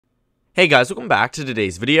Hey guys, welcome back to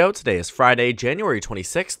today's video. Today is Friday, January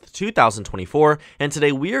 26th, 2024, and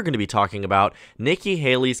today we are going to be talking about Nikki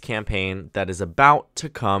Haley's campaign that is about to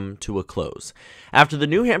come to a close. After the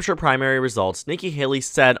New Hampshire primary results, Nikki Haley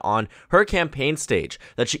said on her campaign stage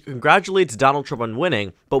that she congratulates Donald Trump on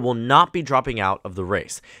winning, but will not be dropping out of the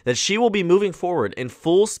race, that she will be moving forward in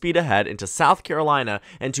full speed ahead into South Carolina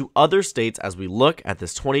and to other states as we look at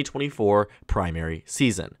this 2024 primary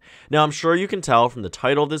season. Now, I'm sure you can tell from the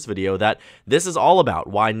title of this video that this is all about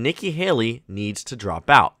why Nikki Haley needs to drop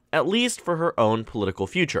out, at least for her own political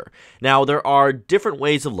future. Now, there are different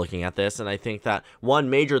ways of looking at this, and I think that one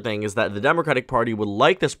major thing is that the Democratic Party would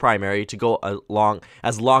like this primary to go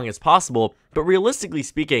as long as possible, but realistically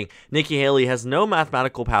speaking, Nikki Haley has no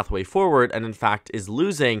mathematical pathway forward and in fact is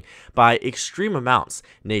losing by extreme amounts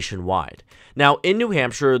nationwide. Now, in New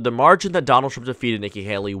Hampshire, the margin that Donald Trump defeated Nikki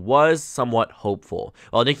Haley was somewhat hopeful.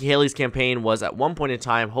 While Nikki Haley's campaign was at one point in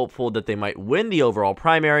time hopeful that they might win the overall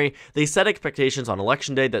primary, they set expectations on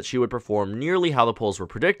Election Day that she would perform nearly how the polls were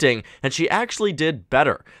predicting, and she actually did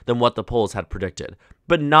better than what the polls had predicted,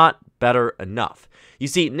 but not better enough. You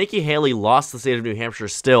see, Nikki Haley lost the state of New Hampshire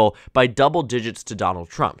still by double digits to Donald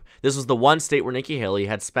Trump. This was the one state where Nikki Haley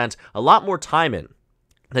had spent a lot more time in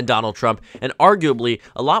than Donald Trump, and arguably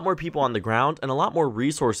a lot more people on the ground and a lot more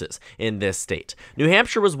resources in this state. New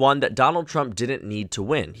Hampshire was one that Donald Trump didn't need to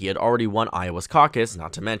win. He had already won Iowa's caucus,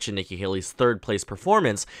 not to mention Nikki Haley's third-place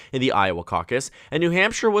performance in the Iowa caucus, and New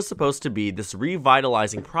Hampshire was supposed to be this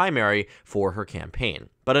revitalizing primary for her campaign.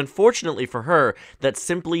 But unfortunately for her, that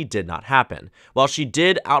simply did not happen. While she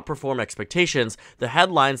did outperform expectations, the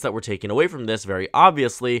headlines that were taken away from this very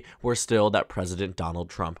obviously were still that President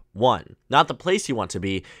Donald Trump won. Not the place you want to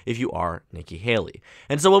be if you are Nikki Haley.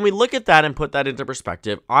 And so when we look at that and put that into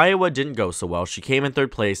perspective, Iowa didn't go so well. She came in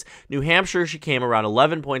third place. New Hampshire, she came around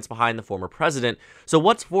 11 points behind the former president. So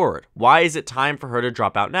what's forward? Why is it time for her to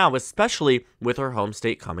drop out now, especially with her home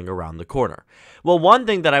state coming around the corner? Well, one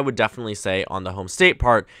thing that I would definitely say on the home state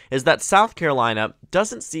part is that South Carolina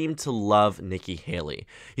doesn't seem to love Nikki Haley.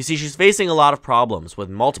 You see, she's facing a lot of problems with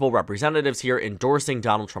multiple representatives here endorsing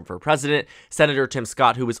Donald Trump for president. Senator Tim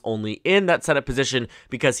Scott, who was only in that Senate position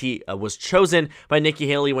because he was chosen by Nikki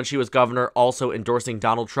Haley when she was governor, also endorsing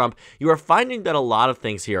Donald Trump. You are finding that a lot of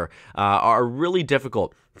things here are really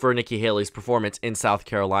difficult for Nikki Haley's performance in South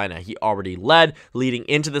Carolina. He already led leading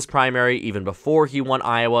into this primary, even before he won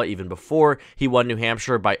Iowa, even before he won New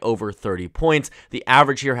Hampshire by over 30 points. The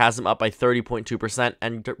average here has him up by 30.2%,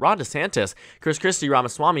 and Ron DeSantis, Chris Christie,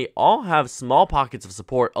 Ramaswamy all have small pockets of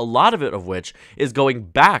support, a lot of it of which is going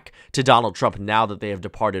back to Donald Trump now that they have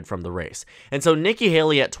departed from the race. And so Nikki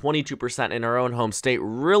Haley at 22% in her own home state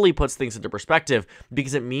really puts things into perspective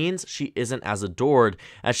because it means she isn't as adored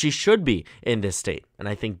as she should be in this state. And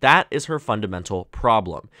I think that is her fundamental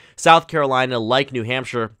problem. South Carolina, like New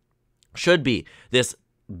Hampshire, should be this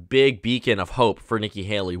big beacon of hope for Nikki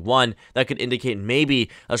Haley, one that could indicate maybe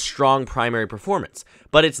a strong primary performance.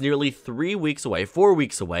 But it's nearly 4 weeks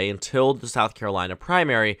away until the South Carolina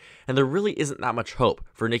primary, and there really isn't that much hope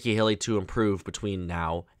for Nikki Haley to improve between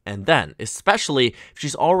now and then, especially if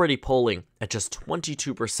she's already polling at just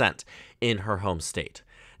 22% in her home state.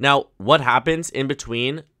 Now, what happens in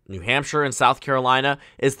between New Hampshire and South Carolina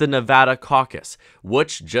is the Nevada caucus,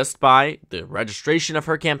 which just by the registration of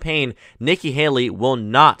her campaign, Nikki Haley will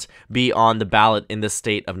not be on the ballot in the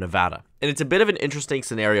state of Nevada. And it's a bit of an interesting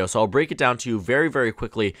scenario, so I'll break it down to you very, very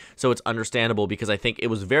quickly so it's understandable because I think it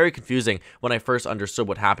was very confusing when I first understood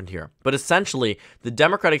what happened here. But essentially, the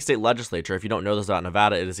Democratic state legislature, if you don't know this about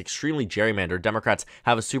Nevada, it is extremely gerrymandered. Democrats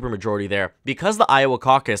have a supermajority there. Because the Iowa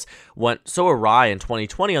caucus went so awry in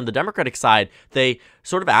 2020 on the Democratic side, they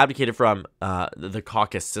sort of abdicated from the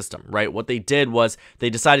caucus system, right? What they did was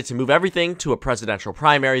they decided to move everything to a presidential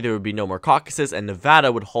primary. There would be no more caucuses, and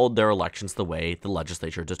Nevada would hold their elections the way the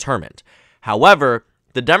legislature determined. However,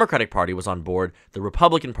 the Democratic Party was on board, the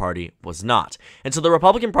Republican Party was not. And so the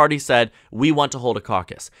Republican Party said, we want to hold a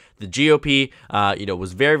caucus. The GOP,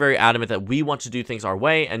 was very, very adamant that we want to do things our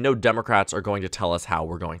way and no Democrats are going to tell us how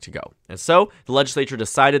we're going to go. And so the legislature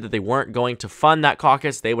decided that they weren't going to fund that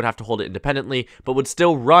caucus. They would have to hold it independently, but would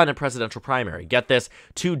still run a presidential primary. Get this,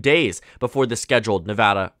 2 days before the scheduled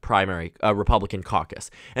Nevada primary Republican caucus.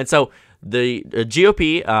 And so the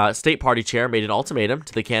GOP state party chair made an ultimatum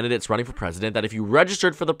to the candidates running for president that if you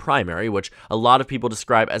registered for the primary, which a lot of people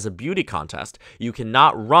describe as a beauty contest, you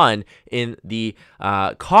cannot run in the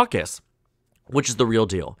caucus which is the real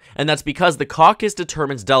deal. And that's because the caucus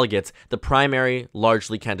determines delegates. The primary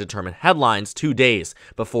largely can determine headlines 2 days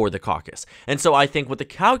before the caucus. And so I think what the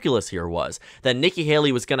calculus here was that Nikki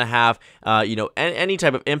Haley was going to have, any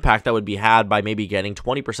type of impact that would be had by maybe getting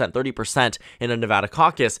 20%, 30% in a Nevada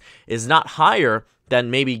caucus is not higher than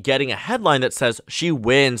maybe getting a headline that says she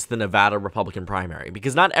wins the Nevada Republican primary,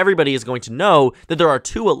 because not everybody is going to know that there are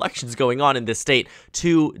 2 elections going on in this state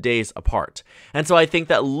 2 days apart. And so I think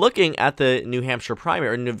that looking at the New Hampshire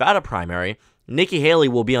primary or Nevada primary, Nikki Haley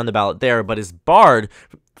will be on the ballot there, but is barred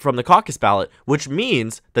from the caucus ballot, which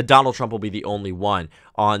means that Donald Trump will be the only one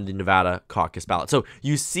on the Nevada caucus ballot. So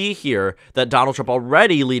you see here that Donald Trump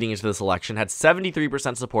already leading into this election had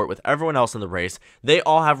 73% support with everyone else in the race. They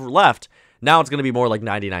all have left. Now it's going to be more like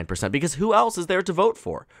 99% because who else is there to vote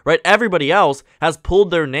for, right? Everybody else has pulled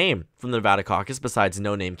their name from the Nevada caucus besides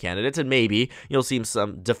no-name candidates, and maybe you'll see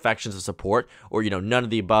some defections of support or, none of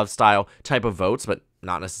the above style type of votes, but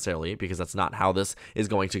not necessarily, because that's not how this is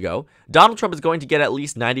going to go. Donald Trump is going to get at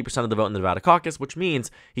least 90% of the vote in the Nevada caucus, which means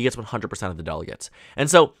he gets 100% of the delegates. And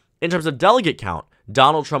so in terms of delegate count,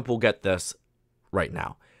 Donald Trump will get this right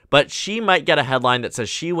now. But she might get a headline that says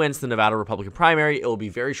she wins the Nevada Republican primary. It will be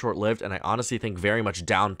very short-lived, and I honestly think very much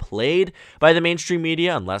downplayed by the mainstream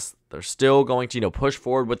media, unless they're still going to, push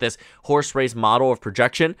forward with this horse race model of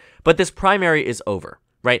projection. But this primary is over,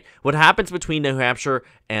 right? What happens between New Hampshire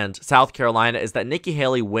and South Carolina is that Nikki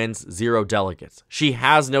Haley wins 0 delegates. She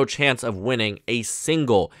has no chance of winning a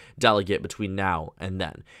single delegate between now and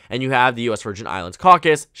then. And you have the U.S. Virgin Islands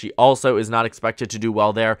caucus. She also is not expected to do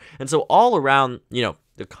well there. And so all around,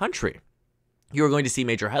 the country, you're going to see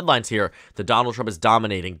major headlines here that Donald Trump is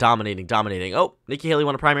dominating. Oh, Nikki Haley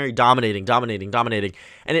won a primary, dominating.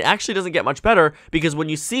 And it actually doesn't get much better because when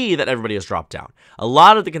you see that everybody has dropped down, a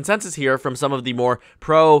lot of the consensus here from some of the more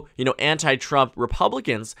anti-Trump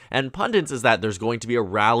Republicans and pundits is that there's going to be a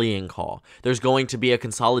rallying call. There's going to be a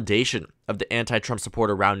consolidation of the anti-Trump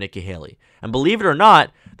support around Nikki Haley. And believe it or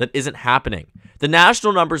not, that isn't happening. The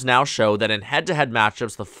national numbers now show that in head-to-head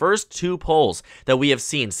matchups, the first 2 polls that we have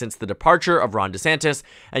seen since the departure of Ron DeSantis,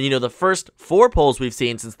 and the first 4 polls we've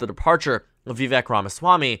seen since the departure of Vivek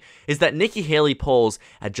Ramaswamy, is that Nikki Haley polls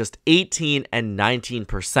at just 18 and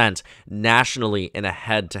 19% nationally in a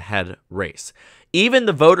head-to-head race. Even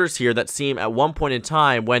the voters here that seem at one point in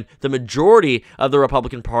time when the majority of the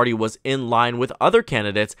Republican Party was in line with other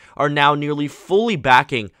candidates are now nearly fully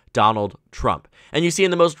backing Donald Trump. And you see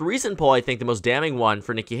in the most recent poll, I think the most damning one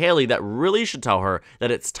for Nikki Haley that really should tell her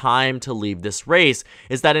that it's time to leave this race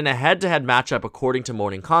is that in a head-to-head matchup, according to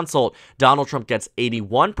Morning Consult, Donald Trump gets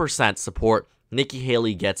 81% support, Nikki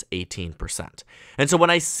Haley gets 18%. And so when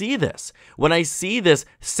I see this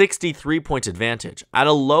 63-point advantage at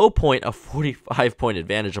a low point, a 45-point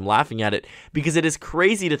advantage, I'm laughing at it because it is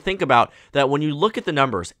crazy to think about that when you look at the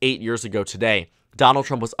numbers 8 years ago today, Donald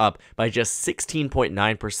Trump was up by just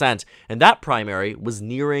 16.9%, and that primary was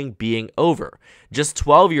nearing being over. Just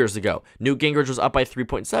 12 years ago, Newt Gingrich was up by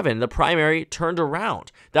 3.7, and the primary turned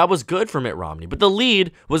around. That was good for Mitt Romney, but the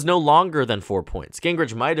lead was no longer than 4 points.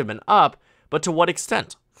 Gingrich might have been up, but to what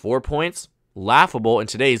extent? 4 points? Laughable in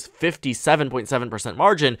today's 57.7%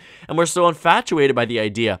 margin, and we're so infatuated by the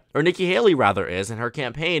idea, or Nikki Haley rather is, in her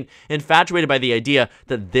campaign, infatuated by the idea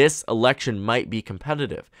that this election might be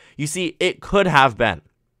competitive. You see, it could have been,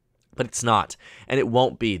 but it's not, and it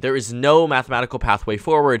won't be. There is no mathematical pathway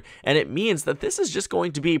forward, and it means that this is just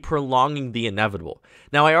going to be prolonging the inevitable.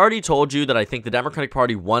 Now, I already told you that I think the Democratic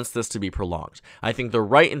Party wants this to be prolonged. I think they're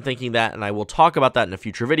right in thinking that, and I will talk about that in a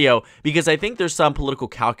future video, because I think there's some political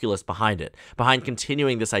calculus behind it, behind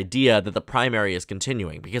continuing this idea that the primary is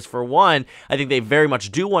continuing. Because for one, I think they very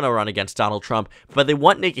much do want to run against Donald Trump, but they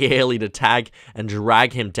want Nikki Haley to tag and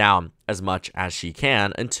drag him down as much as she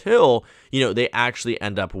can until, they actually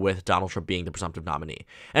end up with Donald Trump being the presumptive nominee.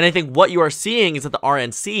 And I think what you are seeing is that the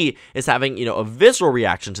RNC is having, a visceral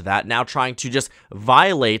reaction to that, now trying to just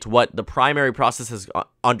violate what the primary process has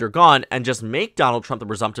undergone and just make Donald Trump the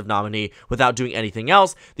presumptive nominee without doing anything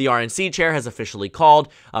else. The RNC chair has officially called,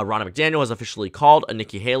 Ronna McDaniel has officially called a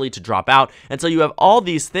Nikki Haley to drop out. And so you have all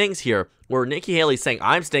these things here where Nikki Haley is saying,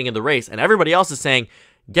 I'm staying in the race, and everybody else is saying,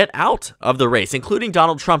 get out of the race, including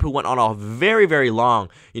Donald Trump, who went on a very, very long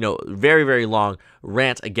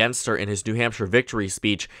rant against her in his New Hampshire victory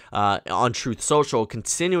speech on Truth Social,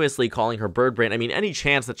 continuously calling her bird brain. I mean, any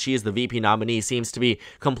chance that she is the VP nominee seems to be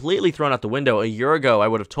completely thrown out the window. A year ago, I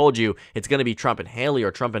would have told you it's going to be Trump and Haley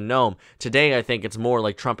or Trump and Noem. Today, I think it's more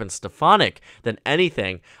like Trump and Stefanik than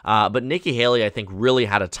anything. But Nikki Haley, I think, really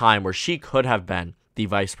had a time where she could have been the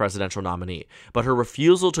vice presidential nominee, but her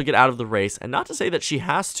refusal to get out of the race, and not to say that she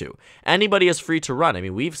has to. Anybody is free to run. I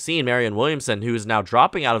mean, we've seen Marianne Williamson, who is now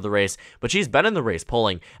dropping out of the race, but she's been in the race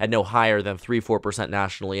polling at no higher than 3-4%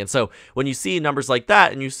 nationally. And so when you see numbers like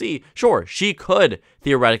that and you see, sure, she could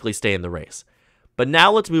theoretically stay in the race. But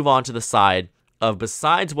now let's move on to the side of,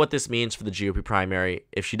 besides what this means for the GOP primary,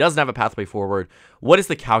 if she doesn't have a pathway forward, what is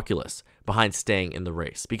the calculus behind staying in the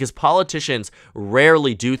race? Because politicians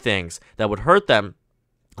rarely do things that would hurt them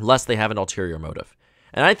unless they have an ulterior motive.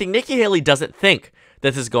 And I think Nikki Haley doesn't think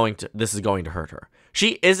that this is going to hurt her.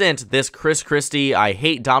 She isn't this Chris Christie, I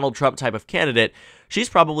hate Donald Trump type of candidate. She's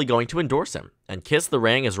probably going to endorse him and kiss the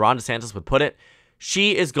ring, as Ron DeSantis would put it.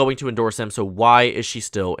 She is going to endorse him, so why is she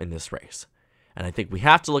still in this race? And I think we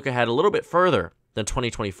have to look ahead a little bit further than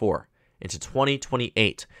 2024 into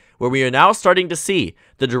 2028, where we are now starting to see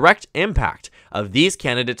the direct impact of these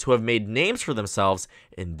candidates who have made names for themselves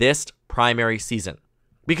in this primary season.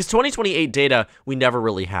 Because 2028 data we never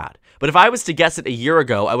really had. But if I was to guess it a year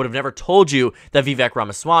ago, I would have never told you that Vivek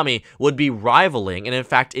Ramaswamy would be rivaling, and in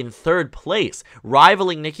fact in third place,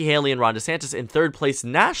 rivaling Nikki Haley and Ron DeSantis in third place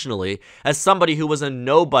nationally as somebody who was a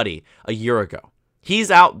nobody a year ago.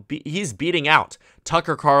 He's beating out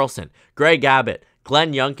Tucker Carlson, Greg Abbott,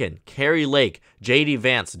 Glenn Youngkin, Kari Lake, J.D.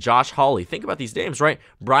 Vance, Josh Hawley. Think about these names, right?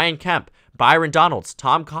 Brian Kemp, Byron Donalds,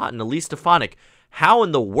 Tom Cotton, Elise Stefanik. How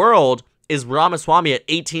in the world is Ramaswamy at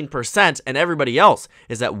 18% and everybody else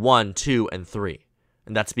is at 1, 2, and 3?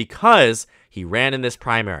 And that's because he ran in this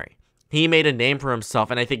primary. He made a name for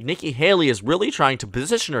himself, and I think Nikki Haley is really trying to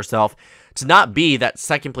position herself to not be that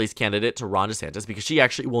second place candidate to Ron DeSantis, because she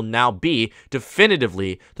actually will now be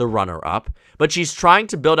definitively the runner-up. But she's trying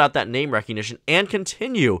to build out that name recognition and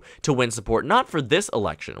continue to win support, not for this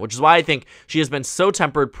election, which is why I think she has been so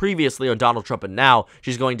tempered previously on Donald Trump, and now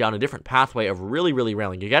she's going down a different pathway of really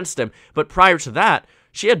railing against him. But prior to that,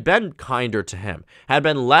 she had been kinder to him, had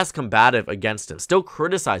been less combative against him, still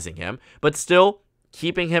criticizing him, but still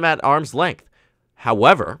keeping him at arm's length.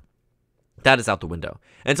 However, that is out the window.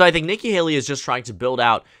 And so I think Nikki Haley is just trying to build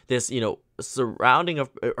out this, surrounding of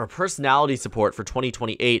or personality support for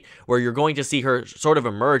 2028, where you're going to see her sort of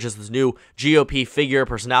emerge as this new GOP figure,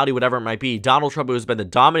 personality, whatever it might be. Donald Trump, who has been the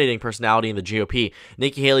dominating personality in the GOP,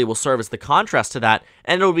 Nikki Haley will serve as the contrast to that,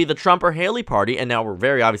 and it'll be the Trump or Haley party. And now we're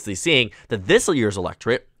very obviously seeing that this year's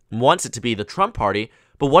electorate wants it to be the Trump party.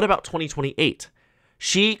 But what about 2028?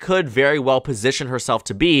 She could very well position herself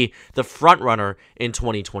to be the front runner in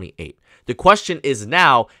 2028. The question is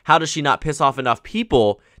now, how does she not piss off enough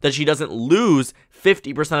people that she doesn't lose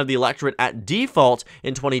 50% of the electorate at default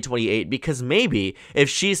in 2028? Because maybe if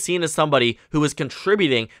she's seen as somebody who is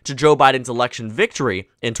contributing to Joe Biden's election victory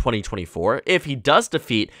in 2024, if he does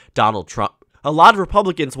defeat Donald Trump, a lot of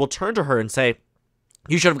Republicans will turn to her and say,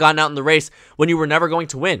 you should have gotten out in the race when you were never going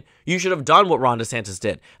to win. You should have done what Ron DeSantis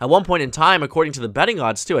did. At one point in time, according to the betting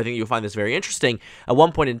odds too, I think you'll find this very interesting. At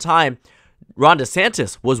one point in time, Ron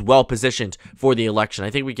DeSantis was well positioned for the election. I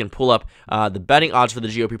think we can pull up the betting odds for the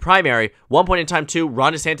GOP primary. One point in time too,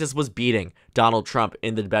 Ron DeSantis was beating Donald Trump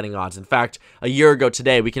in the betting odds. In fact, a year ago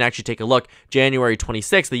today, we can actually take a look. January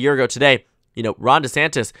 26th, a year ago today, Ron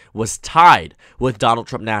DeSantis was tied with Donald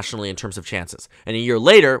Trump nationally in terms of chances. And a year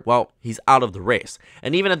later, well, he's out of the race.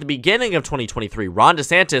 And even at the beginning of 2023, Ron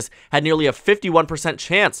DeSantis had nearly a 51%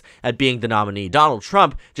 chance at being the nominee. Donald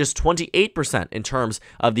Trump, just 28% in terms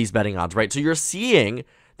of these betting odds, right? So you're seeing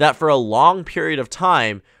that for a long period of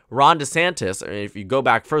time, Ron DeSantis, if you go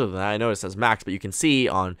back further than that, I know it says max, but you can see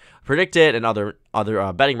on Predicted and other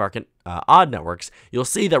betting market odd networks, you'll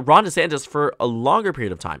see that Ron DeSantis for a longer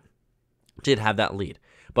period of time did have that lead.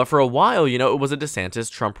 But for a while, it was a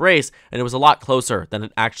DeSantis-Trump race, and it was a lot closer than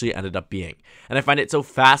it actually ended up being. And I find it so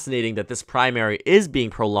fascinating that this primary is being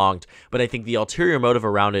prolonged, but I think the ulterior motive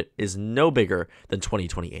around it is no bigger than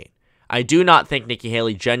 2028. I do not think Nikki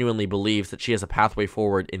Haley genuinely believes that she has a pathway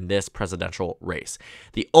forward in this presidential race.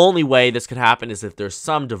 The only way this could happen is if there's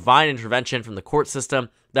some divine intervention from the court system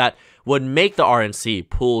that would make the RNC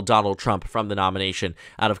pull Donald Trump from the nomination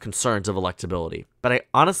out of concerns of electability. But I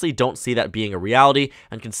honestly don't see that being a reality,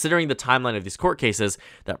 and considering the timeline of these court cases,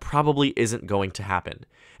 that probably isn't going to happen.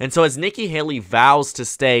 And so as Nikki Haley vows to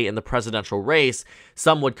stay in the presidential race,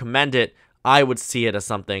 some would commend it. I would see it as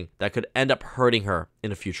something that could end up hurting her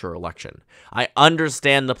in a future election. I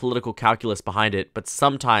understand the political calculus behind it, but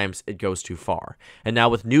sometimes it goes too far. And now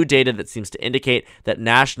with new data that seems to indicate that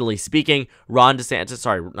nationally speaking, Donald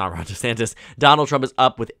Trump is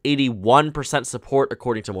up with 81% support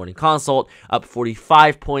according to Morning Consult, up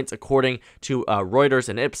 45 points according to Reuters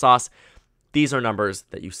and Ipsos. These are numbers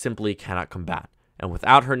that you simply cannot combat. And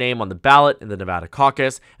without her name on the ballot in the Nevada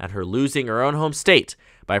caucus and her losing her own home state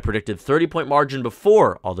by a predicted 30-point margin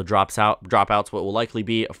before all the dropouts, what will likely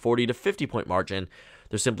be a 40 to 50-point margin,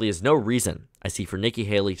 there simply is no reason I see for Nikki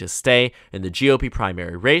Haley to stay in the GOP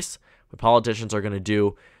primary race. The politicians are going to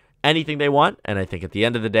do anything they want, and I think at the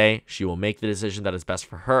end of the day, she will make the decision that is best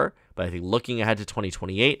for her. But I think looking ahead to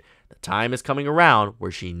 2028, the time is coming around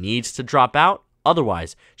where she needs to drop out.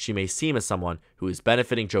 Otherwise, she may seem as someone who is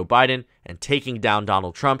benefiting Joe Biden and taking down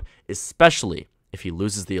Donald Trump, especially if he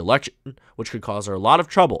loses the election, which could cause her a lot of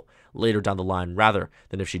trouble later down the line rather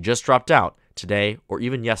than if she just dropped out today or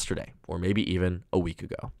even yesterday or maybe even a week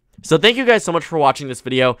ago. So thank you guys so much for watching this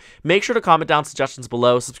video. Make sure to comment down suggestions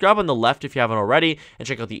below, subscribe on the left if you haven't already, and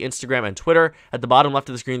check out the Instagram and Twitter. At the bottom left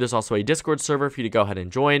of the screen, there's also a Discord server for you to go ahead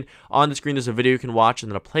and join. On the screen, there's a video you can watch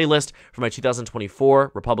and then a playlist for my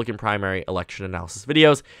 2024 Republican primary election analysis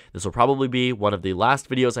videos. This will probably be one of the last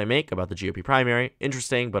videos I make about the GOP primary.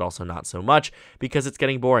 Interesting, but also not so much because it's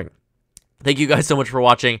getting boring. Thank you guys so much for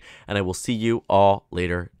watching, and I will see you all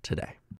later today.